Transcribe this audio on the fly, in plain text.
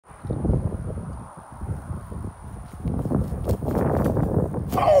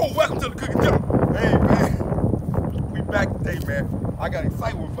Welcome to the Cooking Channel. Hey man, we back today, man. I got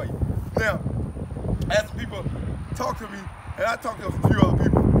excitement for you. Now, as people talk to me, and I talk to a few other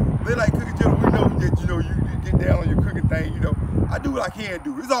people, they like Cooking Channel. We know that you get down on your cooking thing. I do what I can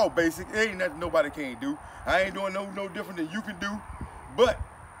do. It's all basic. It ain't nothing nobody can't do. I ain't doing no different than you can do. But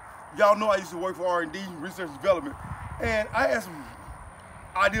y'all know I used to work for R&D, research and development, and I had some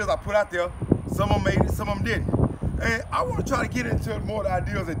ideas I put out there. Some of them made it, some of them didn't. And I want to try to get into more of the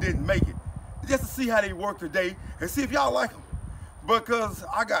ideas that didn't make it, just to see how they work today and see if y'all like them. Because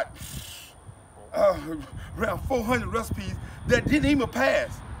I got around 400 recipes that didn't even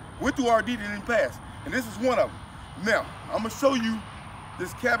pass. Went through R&D, didn't pass. And this is one of them. Now, I'm going to show you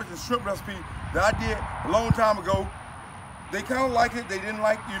this cabbage and shrimp recipe that I did a long time ago. They kind of liked it. They didn't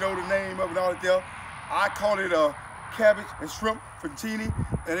like, the name of it and all that there. I called it cabbage and shrimp fettuccine,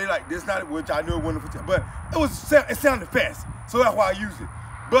 and they like, this not it, which I knew it wasn't fettuccine, but it sounded fast, so that's why I used it.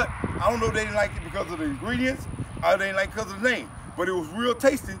 But I don't know if they didn't like it because of the ingredients, or they didn't like it because of the name, but it was real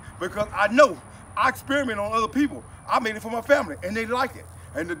tasty because I know I experiment on other people. I made it for my family, and they liked it.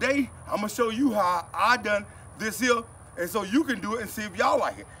 And today, I'm gonna show you how I done this here, and so you can do it and see if y'all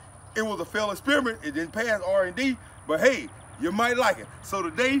like it. It was a failed experiment, it didn't pass R&D, but hey, you might like it. So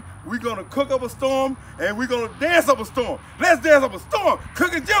today, we're gonna cook up a storm and we're gonna dance up a storm. Let's dance up a storm,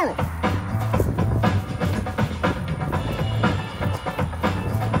 Cooking General.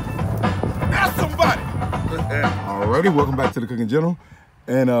 Ask somebody. Alrighty, welcome back to the Cooking General.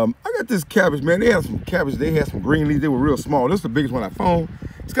 And I got this cabbage, man. They had some cabbage, they had some green leaves, they were real small. This is the biggest one I found.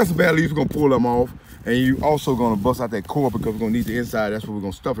 It's got some bad leaves, we're gonna pull them off. And you also gonna bust out that core because we're gonna need the inside, that's what we're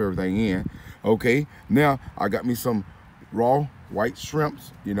gonna stuff everything in. Okay, now I got me some raw white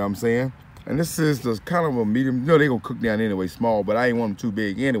shrimps, you know what I'm saying? And this is just kind of a medium, they're gonna cook down anyway, small, but I ain't want them too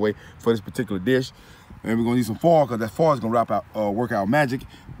big anyway for this particular dish. And we're gonna need some foil because that foil is gonna work out magic.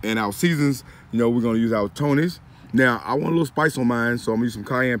 And our seasons, we're gonna use our Tony's. Now, I want a little spice on mine, so I'm gonna use some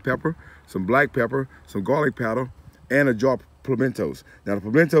cayenne pepper, some black pepper, some garlic powder, and a jar of pimentos. Now the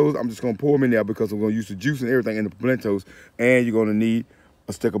pimentos, I'm just gonna pour them in there because I'm gonna use the juice and everything in the pimentos, and you're gonna need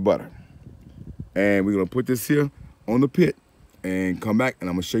a stick of butter. And we're gonna put this here on the pit and come back and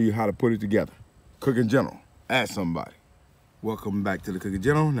I'm gonna show you how to put it together. Cooking General, ask somebody. Welcome back to the Cooking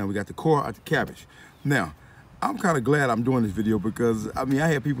General. Now we got the core out the cabbage. Now, I'm kind of glad I'm doing this video because, I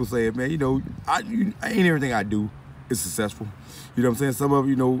had people say, man, ain't everything I do is successful. You know what I'm saying? Some of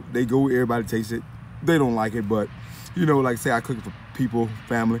you, they go, everybody takes it. They don't like it, but, like say I cook it for people,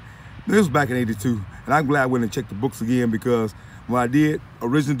 family. This was back in '82, and I'm glad I went and checked the books again because when I did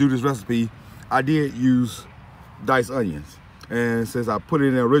originally do this recipe, I did use diced onions. And since I put it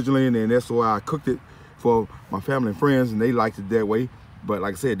in there originally, and then that's why I cooked it for my family and friends, and they liked it that way. But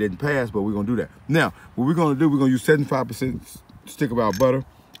like I said, it didn't pass, but we're gonna do that. Now, what we're gonna do, we're gonna use 75% stick of our butter,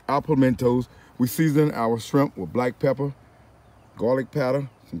 our pimentos. We season our shrimp with black pepper, garlic powder,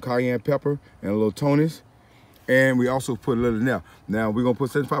 some cayenne pepper, and a little Tony's. And we also put a little in there. Now, we're gonna put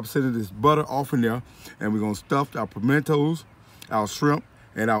 75% of this butter off in there, and we're gonna stuff our pimentos, our shrimp,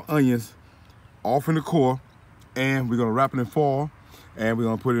 and our onions off in the core, and we're gonna wrap it in foil, and we're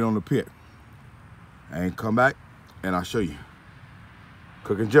gonna put it on the pit. And come back, and I'll show you.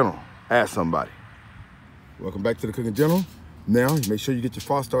 Cooking General, ask somebody. Welcome back to the Cooking General. Now, make sure you get your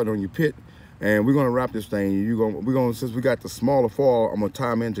foil started on your pit, and we're gonna wrap this thing. We're gonna, since we got the smaller foil, I'm gonna tie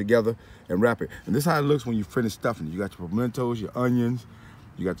them in together and wrap it. And this is how it looks when you finish stuffing it. You got your pimentos, your onions,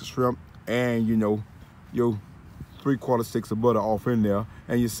 you got the shrimp, and your 3/4 sticks of butter off in there,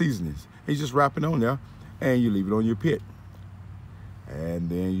 and your seasonings. And you just wrap it on there, and you leave it on your pit. And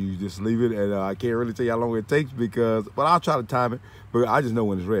then you just leave it, and I can't really tell you how long it takes because, but I'll try to time it, but I just know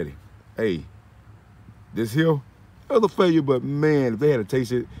when it's ready. Hey, this here, it was a failure, but man, if they had to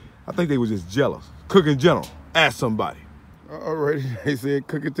taste it, I think they were just jealous. Cooking General, ask somebody. Alrighty, they said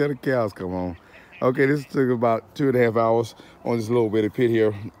cook it till the cows come on. Okay, this took about 2.5 hours on this little bitty pit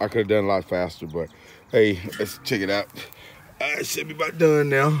here. I could have done a lot faster, but hey, let's check it out. It should be about done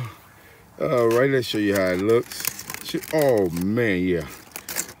now. All right, let's show you how it looks. Oh man, yeah,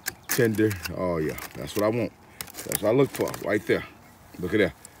 tender. Oh yeah, that's what I want. That's what I look for right there. Look at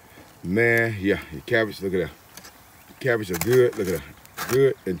that, man. Yeah, your cabbage. Look at that. Cabbage are good. Look at that,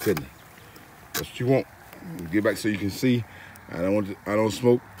 good and tender. That's what you want. Get back so you can see. I don't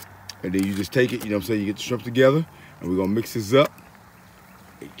smoke. And then you just take it. You know what I'm saying? You get the shrimp together, and we're gonna mix this up.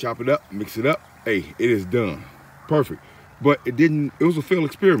 Chop it up, mix it up. Hey, it is done. Perfect. But it didn't. It was a failed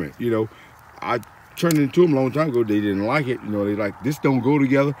experiment. I turned it into them a long time ago. They didn't like it. They like, this don't go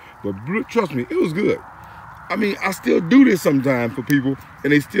together. But trust me, it was good. I still do this sometimes for people,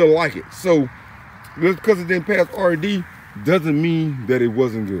 and they still like it. So, just because it didn't pass R&D, doesn't mean that it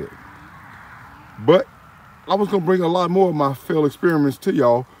wasn't good. But I was gonna bring a lot more of my failed experiments to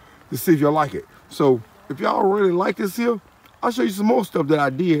y'all to see if y'all like it. So if y'all really like this here, I'll show you some more stuff that I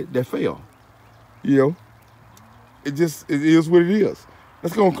did that failed. You know, it is what it is.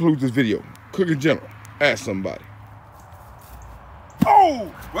 Let's go conclude this video. Cooking General, ask somebody.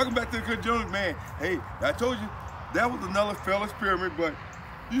 Oh, welcome back to the Cooking General, man. Hey, I told you that was another failed experiment, but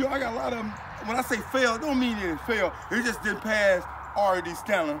you know, I got a lot of them. When I say fail, it don't mean it failed. It just didn't pass already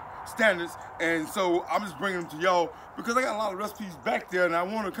standards, and so I'm just bringing them to y'all because I got a lot of recipes back there, and I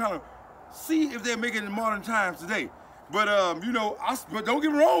want to kind of see if they're making it in modern times today. But you know, but don't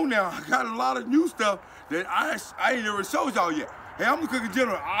get me wrong now. I got a lot of new stuff that I ain't never showed y'all yet. Hey, I'm the Cooking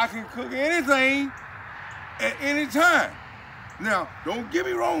General. I can cook anything at any time. Now, don't get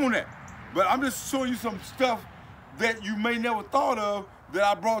me wrong on that. But I'm just showing you some stuff that you may never thought of that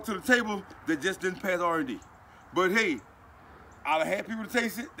I brought to the table that just didn't pass R&D. But hey, I've had people to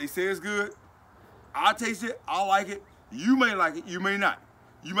taste it. They say it's good. I taste it. I like it. You may like it. You may not.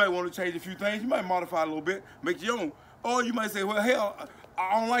 You might want to change a few things. You might modify it a little bit, make your own. Or you might say, well, hell,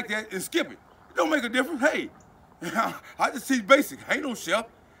 I don't like that, and skip it. It don't make a difference. Hey, I just teach basic. I ain't no chef.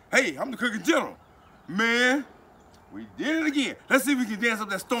 Hey, I'm the Cooking General. Man, we did it again. Let's see if we can dance up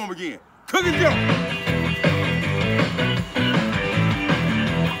that storm again. Cooking General.